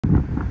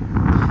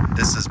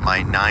This is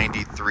my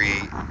 93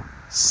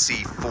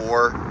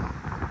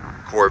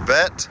 C4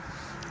 Corvette.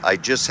 I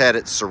just had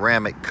it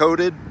ceramic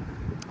coated,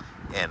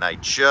 and I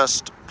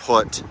just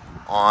put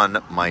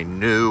on my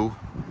new,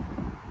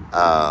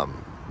 I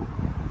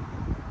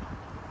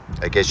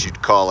guess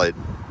you'd call it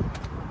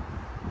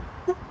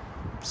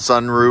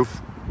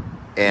sunroof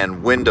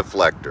and wind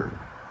deflector.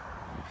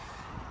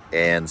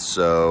 And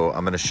so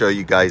I'm going to show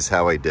you guys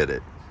how I did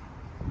it.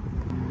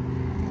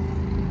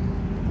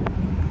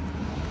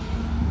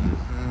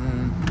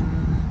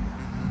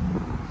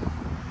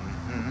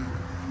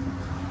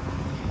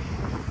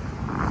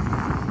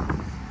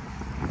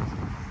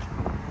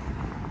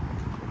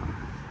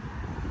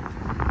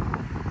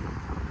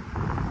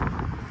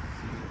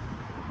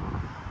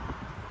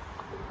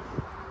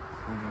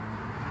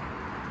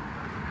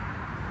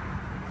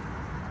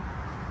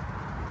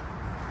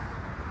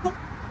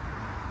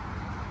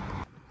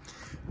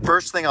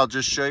 First thing, I'll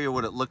just show you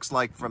what it looks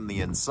like from the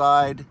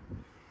inside.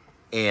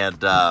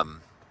 And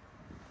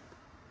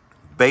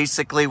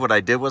basically what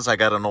I did was I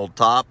got an old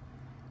top.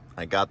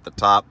 I got the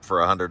top for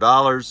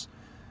 $100,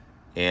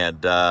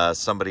 and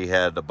somebody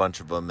had a bunch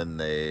of them and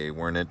they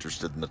weren't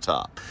interested in the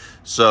top.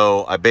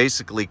 So I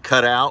basically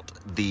cut out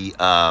the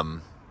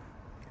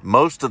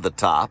most of the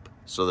top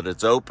so that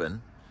it's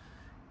open,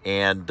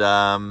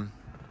 and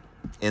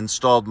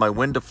installed my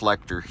wind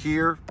deflector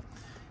here.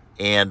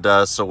 And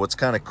so what's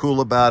kind of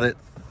cool about it,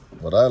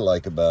 what I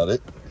like about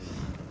it,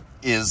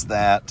 is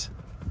that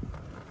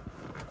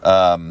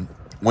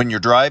when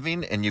you're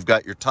driving and you've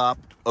got your top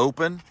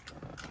open,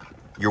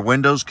 your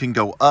windows can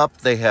go up.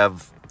 They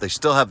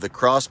still have the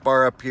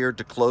crossbar up here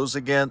to close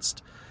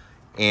against,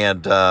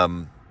 and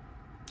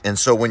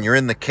so when you're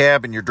in the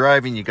cab and you're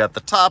driving, you got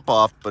the top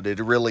off, but it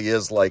really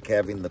is like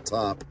having the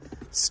top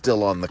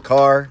still on the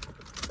car.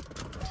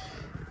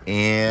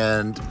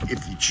 And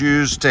if you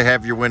choose to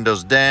have your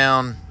windows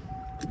down,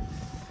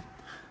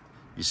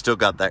 you still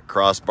got that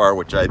crossbar,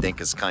 which I think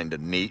is kind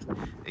of neat.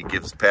 It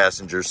gives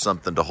passengers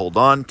something to hold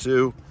on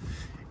to.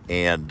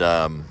 And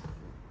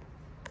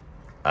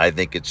I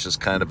think it's just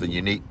kind of a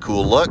unique,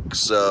 cool look.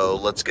 So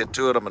let's get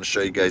to it. I'm going to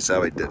show you guys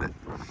how I did it.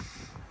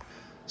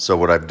 So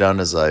what I've done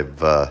is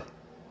I've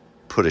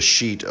put a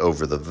sheet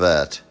over the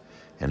Vette,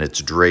 and it's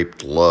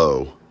draped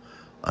low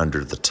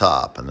under the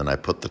top. And then I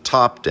put the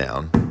top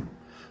down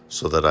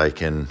so that I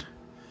can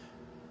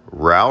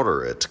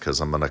router it, because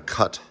I'm going to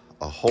cut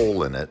a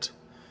hole in it.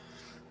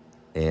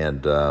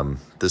 And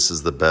this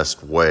is the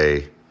best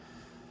way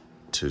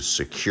to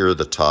secure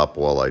the top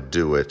while I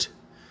do it.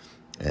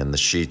 And the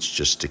sheet's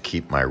just to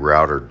keep my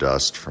router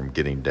dust from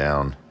getting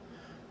down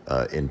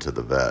into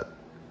the Vette.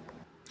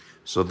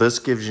 So this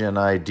gives you an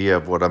idea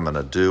of what I'm going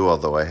to do,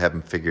 although I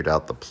haven't figured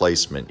out the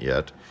placement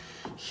yet.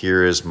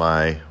 Here is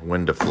my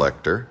wind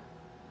deflector.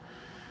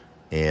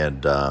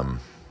 And I'm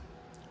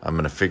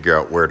going to figure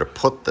out where to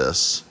put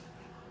this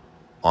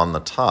on the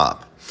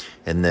top.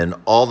 And then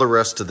all the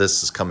rest of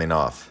this is coming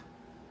off.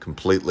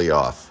 Completely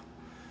off.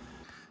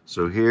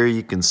 So here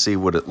you can see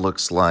what it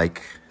looks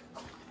like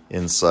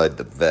inside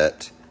the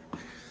Vette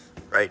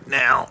right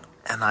now,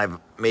 and I've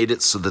made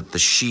it so that the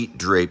sheet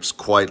drapes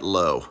quite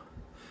low.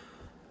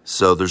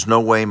 So there's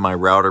no way my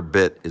router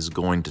bit is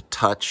going to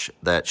touch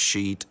that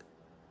sheet.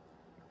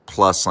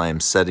 Plus I am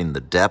setting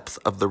the depth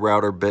of the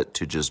router bit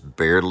to just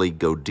barely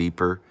go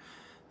deeper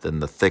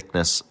than the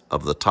thickness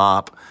of the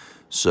top.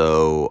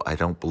 So I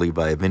don't believe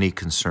I have any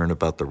concern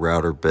about the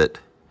router bit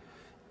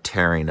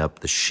tearing up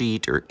the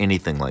sheet or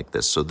anything like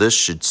this. So this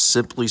should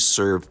simply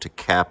serve to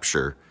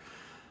capture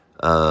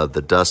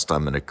the dust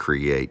I'm going to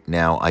create.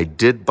 Now, I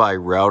did buy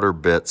router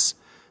bits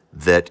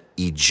that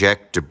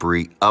eject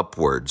debris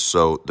upwards,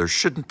 so there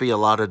shouldn't be a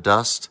lot of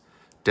dust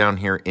down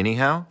here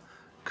anyhow,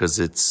 because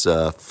it's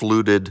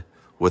fluted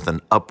with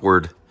an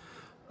upward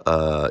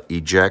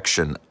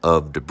ejection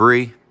of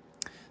debris.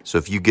 So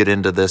if you get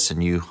into this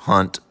and you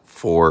hunt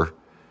for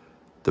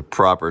the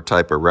proper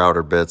type of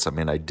router bits, I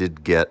mean, I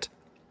did get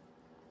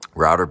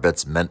router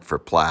bits meant for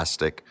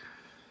plastic,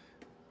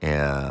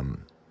 and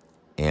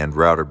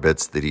router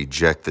bits that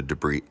eject the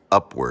debris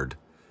upward.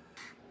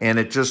 And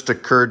it just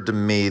occurred to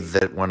me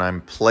that when I'm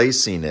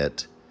placing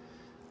it,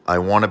 I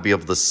want to be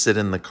able to sit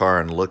in the car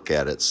and look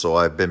at it. So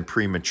I've been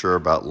premature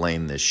about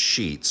laying this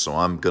sheet. So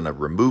I'm going to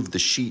remove the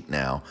sheet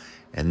now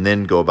and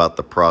then go about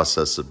the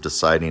process of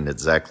deciding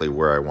exactly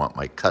where I want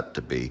my cut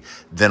to be.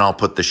 Then I'll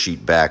put the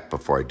sheet back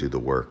before I do the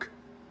work.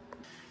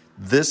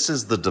 This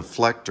is the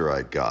deflector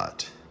I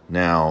got.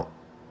 Now,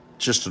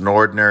 just an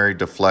ordinary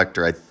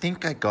deflector. I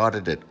think I got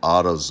it at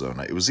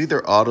AutoZone. It was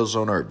either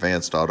AutoZone or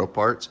Advanced Auto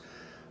Parts,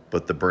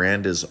 but the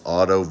brand is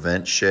Auto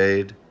Vent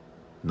Shade.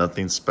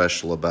 Nothing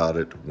special about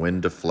it.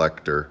 Wind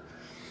deflector.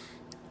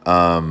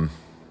 I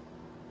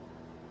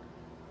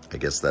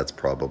guess that's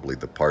probably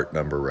the part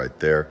number right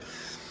there.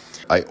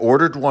 I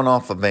ordered one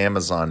off of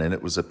Amazon, and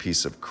it was a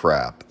piece of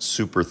crap.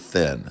 Super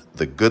thin.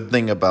 The good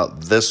thing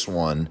about this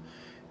one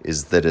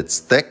is that it's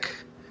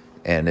thick,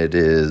 and it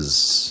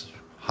is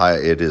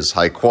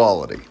high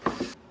quality.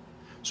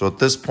 So at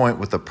this point,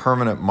 with a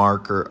permanent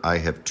marker, I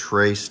have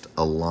traced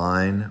a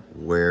line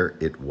where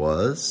it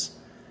was.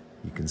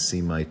 You can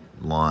see my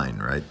line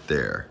right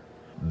there.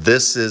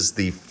 This is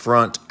the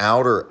front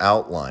outer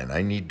outline.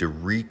 I need to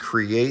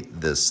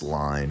recreate this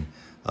line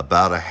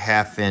about a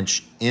 1/2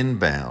 inch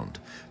inbound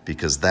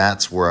because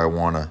that's where I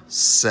want to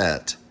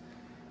set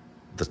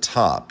the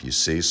top, you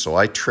see. So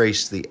I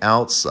trace the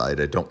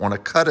outside. I don't want to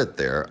cut it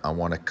there. I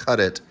want to cut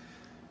it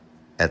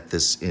at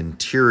this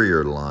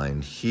interior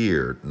line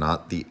here,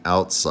 not the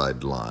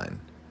outside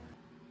line.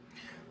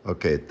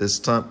 Okay, at this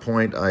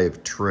point I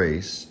have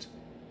traced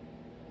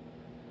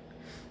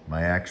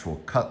my actual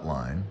cut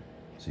line.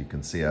 So you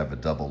can see I have a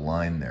double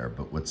line there,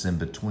 but what's in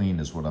between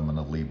is what I'm going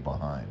to leave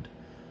behind.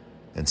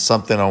 And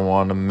something I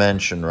want to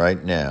mention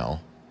right now,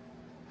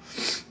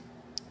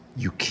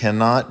 you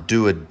cannot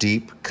do a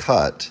deep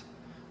cut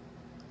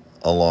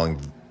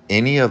along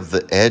any of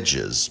the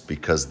edges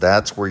because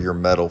that's where your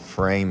metal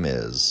frame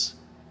is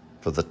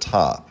for the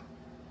top.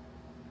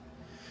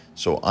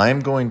 So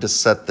I'm going to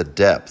set the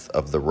depth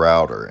of the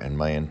router, and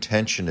my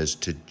intention is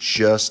to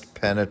just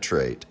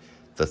penetrate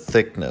the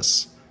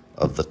thickness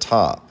of the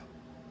top.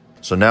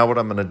 So now what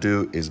I'm going to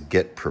do is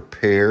get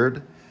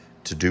prepared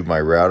to do my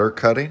router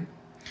cutting,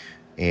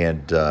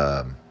 and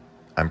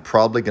I'm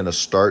probably going to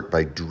start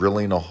by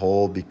drilling a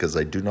hole because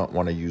I do not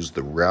want to use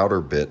the router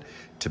bit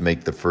to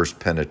make the first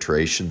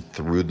penetration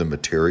through the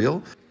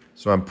material.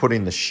 So I'm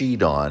putting the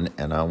sheet on,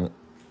 and I'll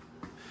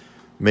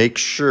make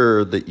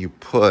sure that you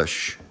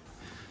push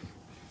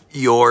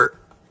your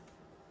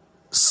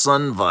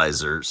sun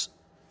visors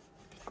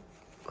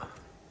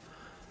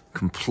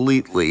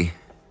completely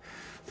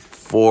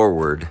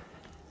forward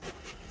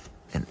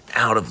and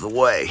out of the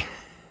way.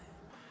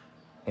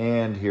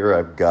 And here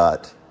I've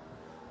got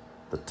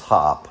the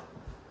top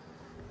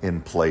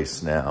in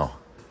place now,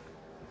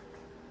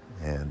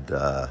 and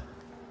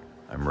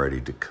I'm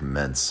ready to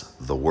commence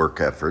the work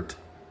effort.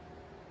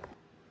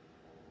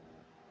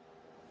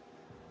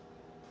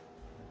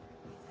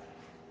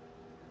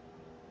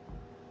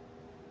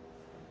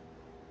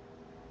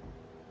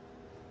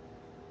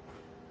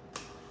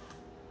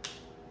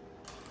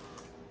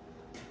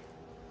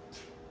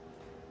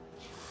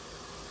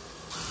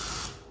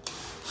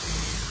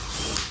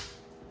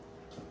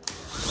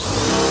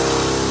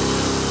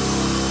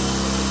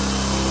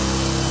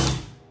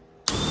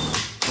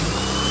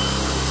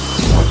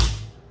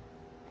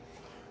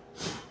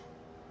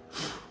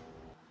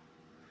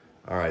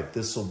 All right,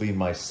 this will be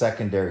my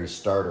secondary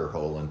starter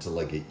hole until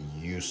I get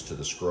used to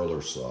the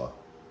scroller saw.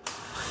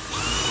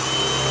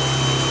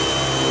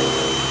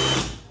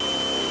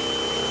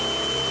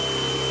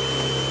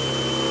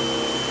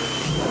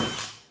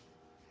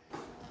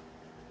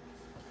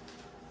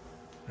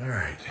 All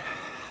right,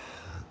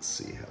 let's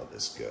see how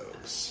this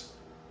goes.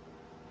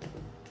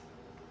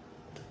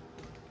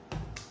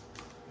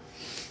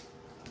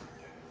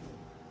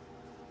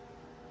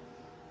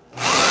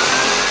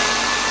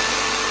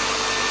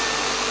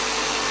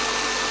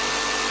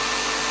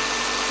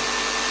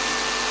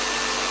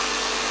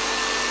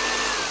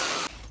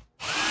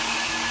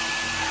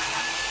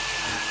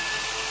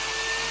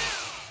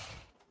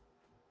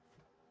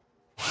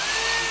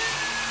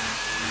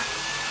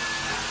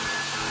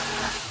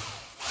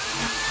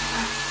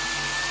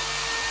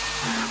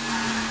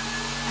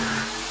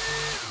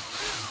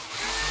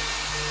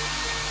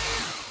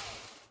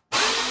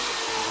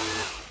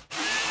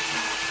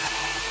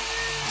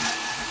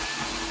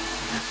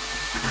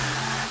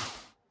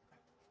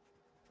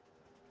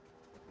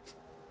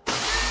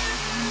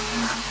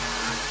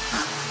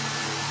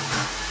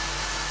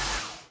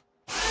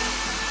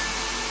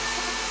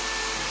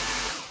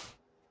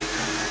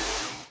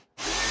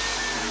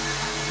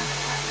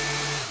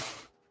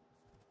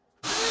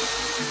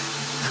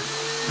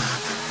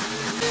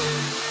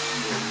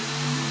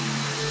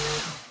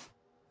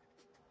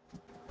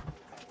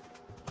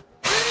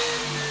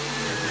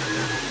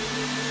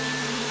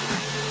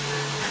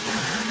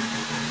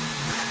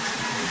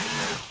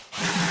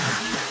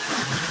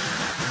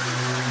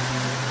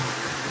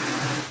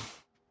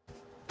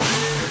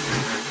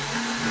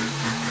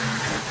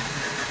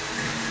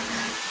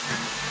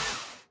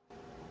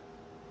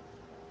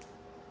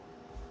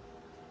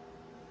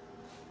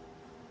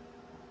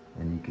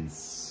 And you can,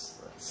 let's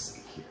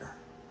see here.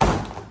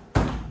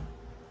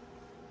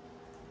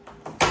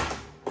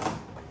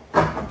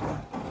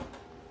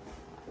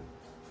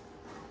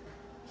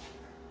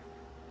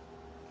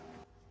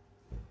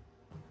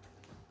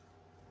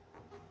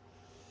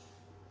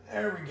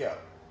 There we go.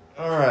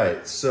 All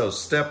right, so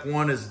step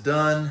one is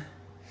done.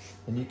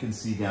 And you can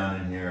see down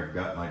in here, I've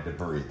got my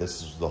debris.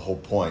 This is the whole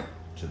point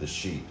to the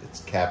sheet.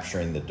 It's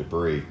capturing the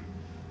debris,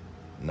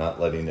 not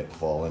letting it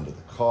fall into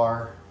the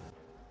car.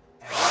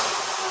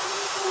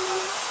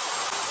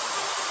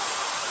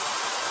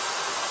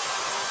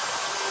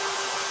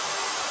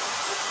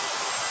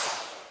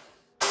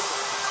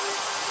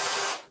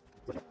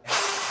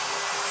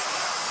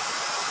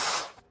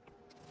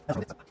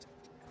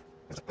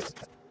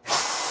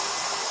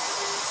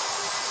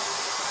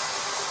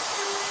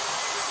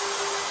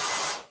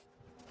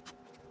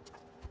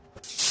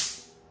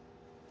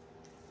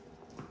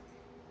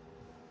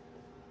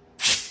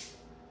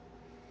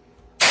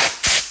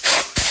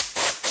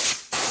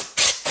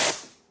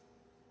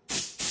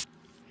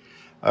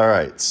 All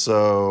right,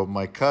 so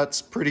my cut's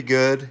pretty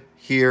good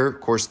here. Of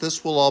course,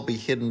 this will all be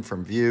hidden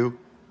from view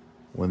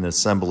when the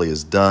assembly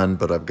is done,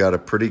 but I've got a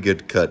pretty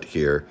good cut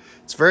here.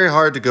 It's very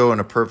hard to go in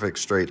a perfect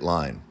straight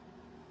line.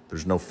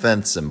 There's no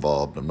fence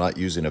involved. I'm not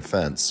using a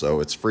fence, so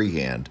it's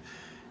freehand.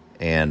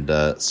 And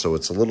so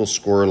it's a little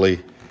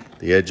squirrely.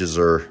 The edges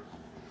are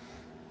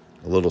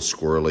a little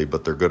squirrely,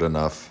 but they're good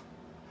enough.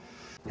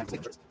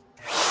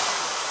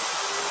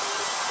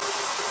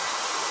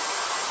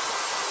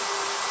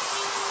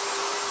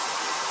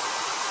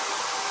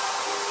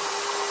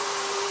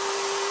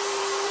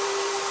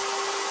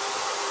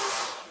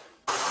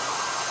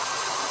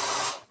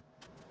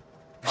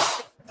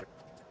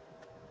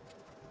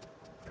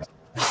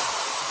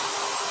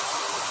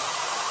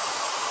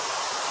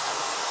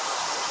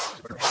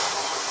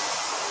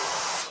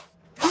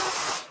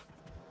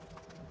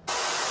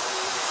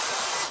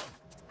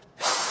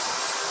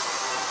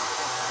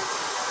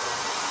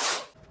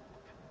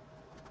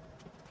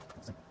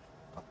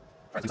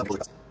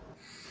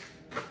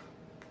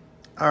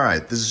 All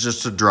right, this is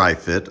just a dry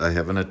fit. I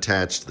haven't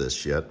attached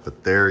this yet,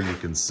 but there you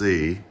can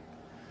see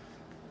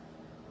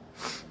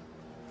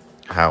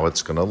how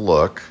it's going to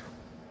look.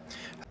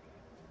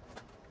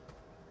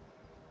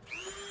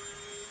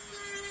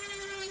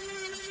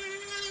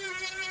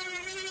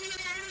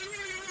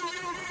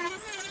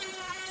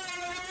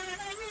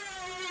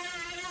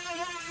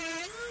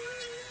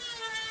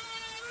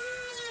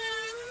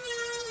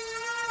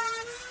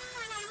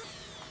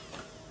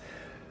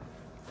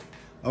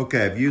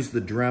 Okay, I've used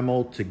the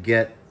Dremel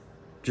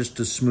just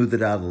to smooth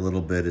it out a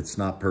little bit. It's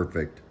not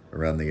perfect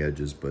around the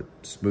edges, but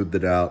smoothed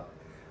it out.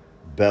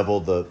 Bevel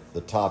the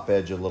top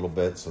edge a little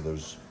bit so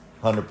there's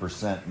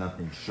 100%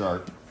 nothing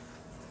sharp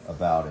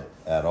about it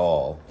at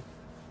all.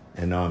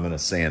 And now I'm gonna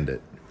sand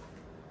it.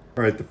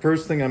 All right, the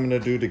first thing I'm gonna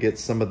do to get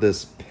some of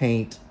this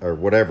paint, or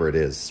whatever it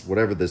is,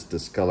 whatever this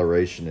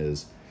discoloration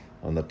is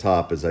on the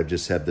top, is I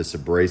just have this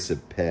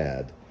abrasive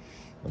pad.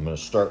 I'm gonna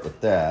start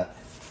with that.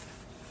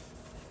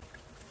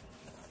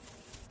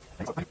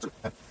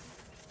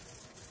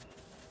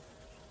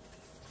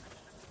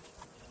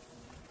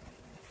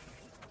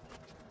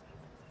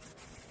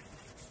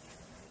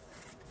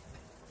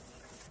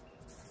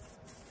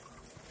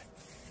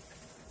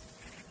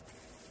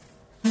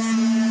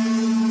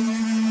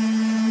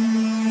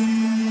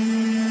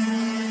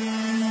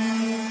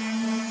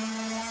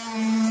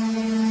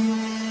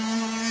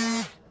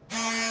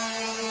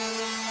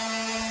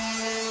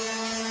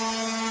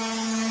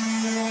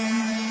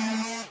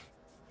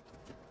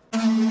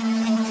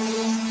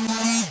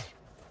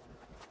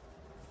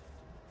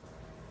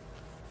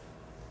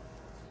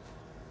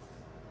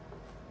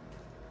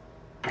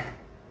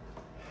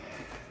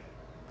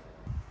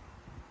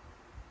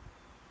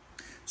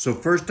 So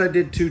first I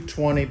did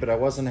 220, but I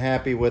wasn't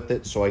happy with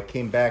it, so I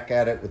came back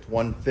at it with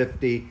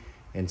 150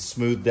 and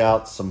smoothed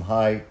out some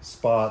high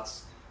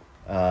spots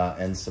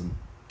and some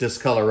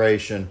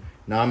discoloration.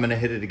 Now I'm gonna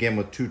hit it again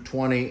with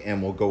 220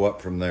 and we'll go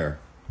up from there.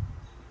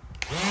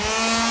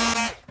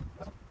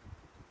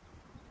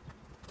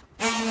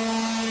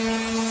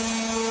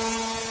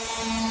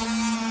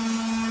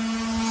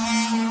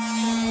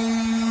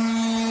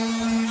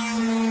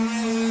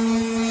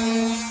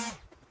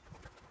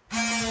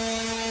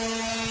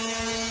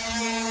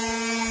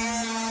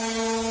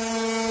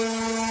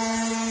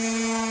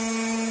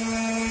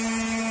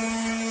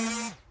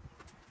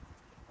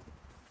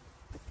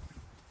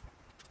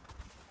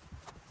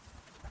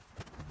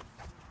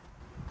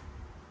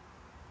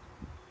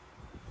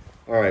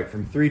 All right,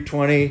 from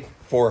 320,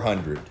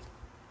 400.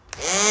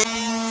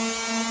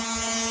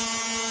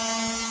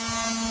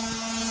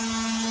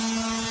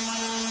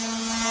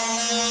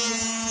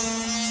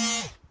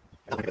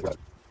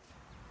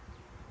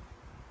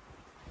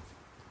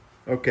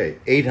 Okay,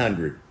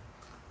 800.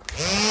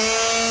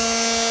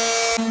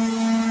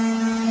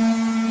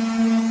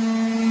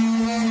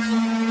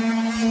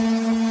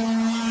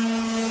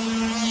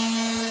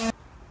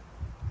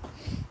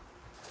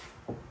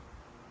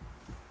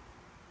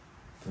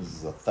 This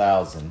is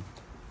 1,000.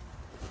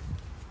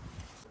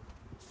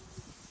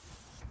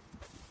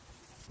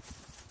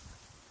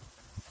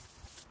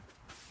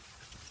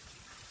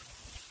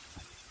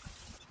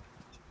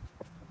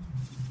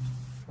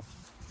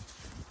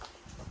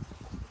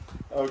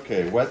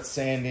 Okay, wet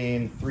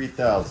sanding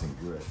 3,000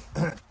 grit.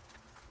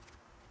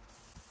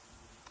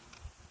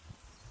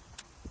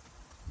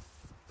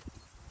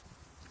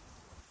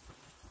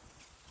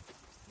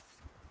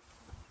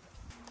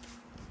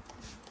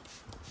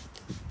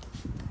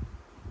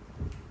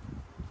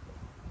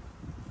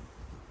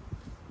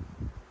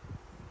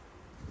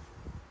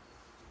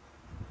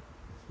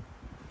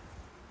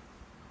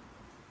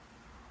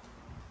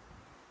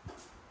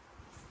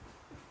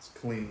 Let's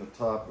clean the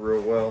top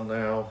real well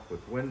now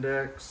with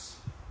Windex.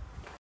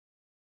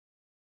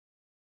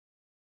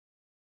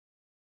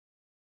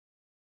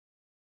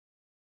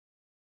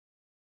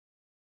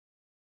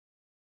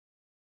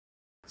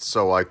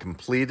 So I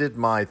completed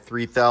my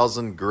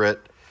 3,000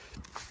 grit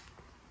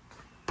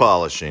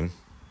polishing,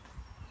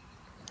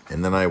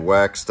 and then I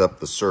waxed up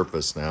the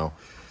surface now.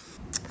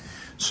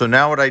 So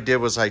now what I did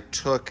was I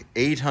took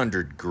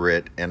 800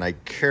 grit and I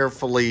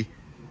carefully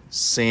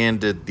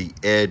sanded the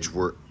edge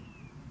where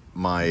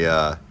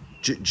my,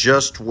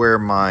 just where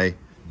my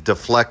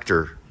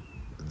deflector,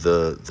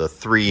 the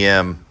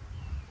 3M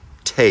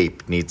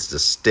tape needs to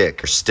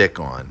stick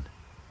on.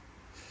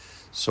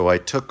 So I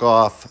took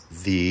off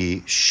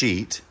the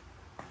sheet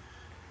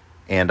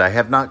and I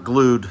have not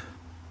glued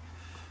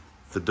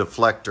the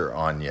deflector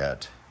on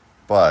yet,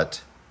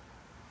 but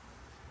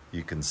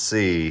you can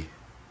see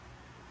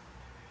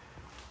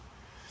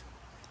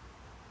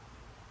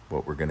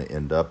what we're going to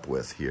end up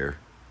with here.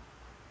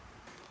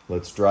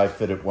 Let's dry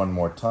fit it one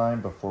more time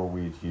before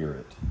we adhere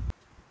it.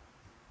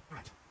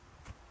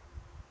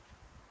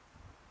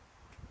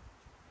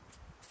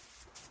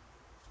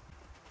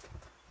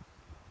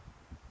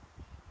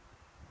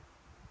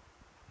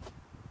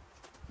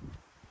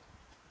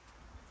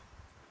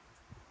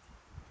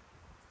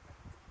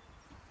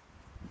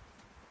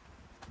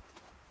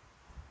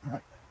 All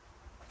right.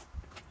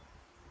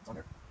 It's on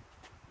there.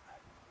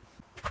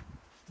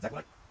 Exactly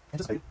what I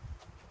anticipated.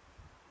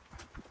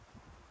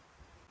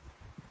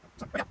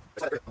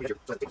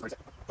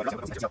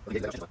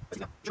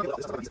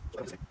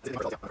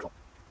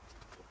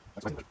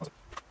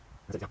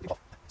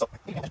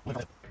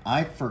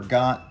 I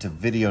forgot to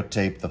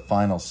videotape the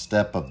final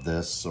step of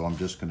this, so I'm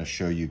just going to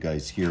show you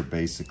guys here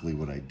basically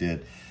what I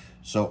did.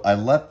 So I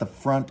let the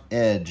front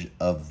edge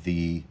of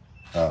the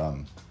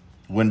wind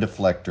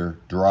deflector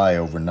dry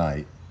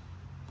overnight,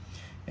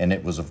 and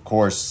it was of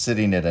course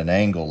sitting at an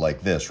angle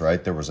like this,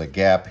 right? There was a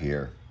gap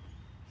here.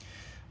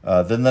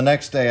 Then the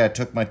next day I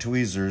took my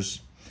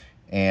tweezers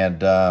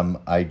and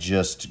I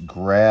just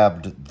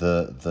grabbed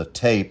the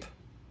tape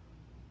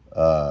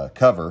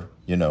cover,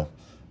 you know,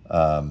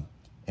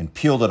 and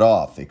peeled it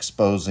off,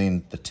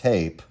 exposing the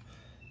tape.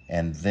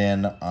 And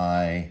then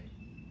I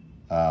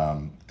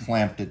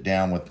clamped it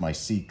down with my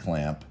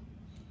C-clamp,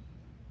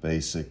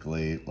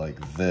 basically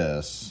like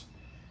this.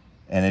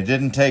 And it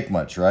didn't take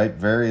much, right?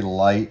 Very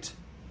light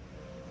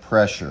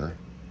pressure.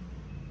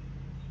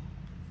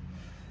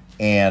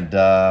 And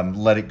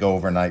let it go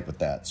overnight with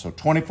that. So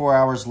 24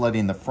 hours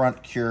letting the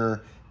front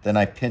cure. Then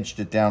I pinched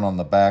it down on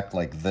the back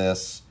like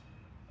this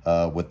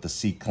with the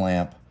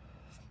C-clamp.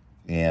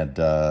 And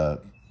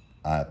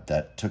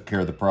that took care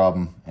of the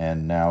problem.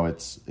 And now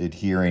it's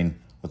adhering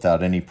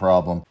without any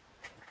problem.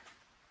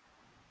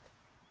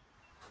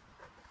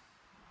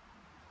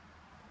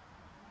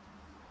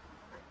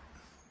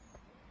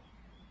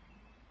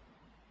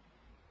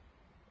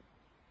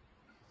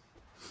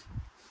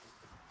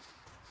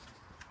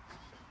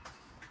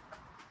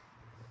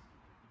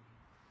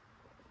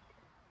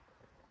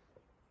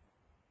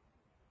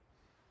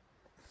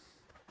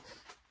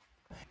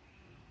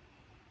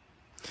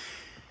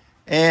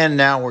 And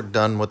now we're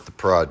done with the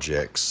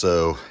project.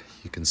 So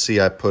you can see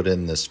I put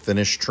in this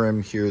finish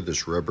trim here,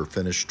 this rubber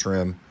finish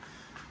trim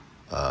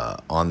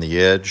on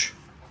the edge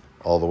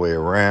all the way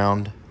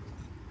around.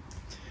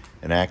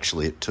 And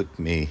actually it took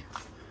me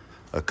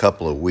a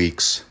couple of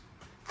weeks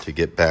to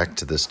get back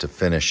to this to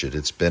finish it.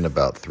 It's been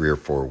about 3 or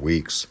 4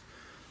 weeks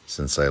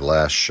since I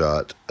last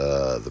shot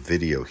the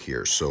video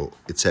here. So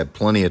it's had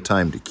plenty of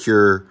time to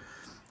cure,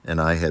 and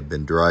I have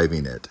been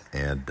driving it,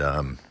 and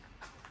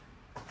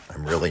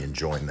I'm really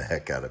enjoying the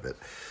heck out of it.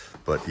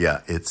 But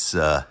yeah, it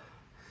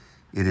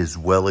is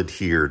well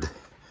adhered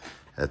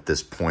at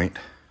this point.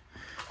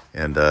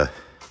 And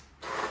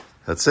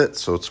that's it.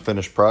 So it's a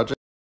finished project.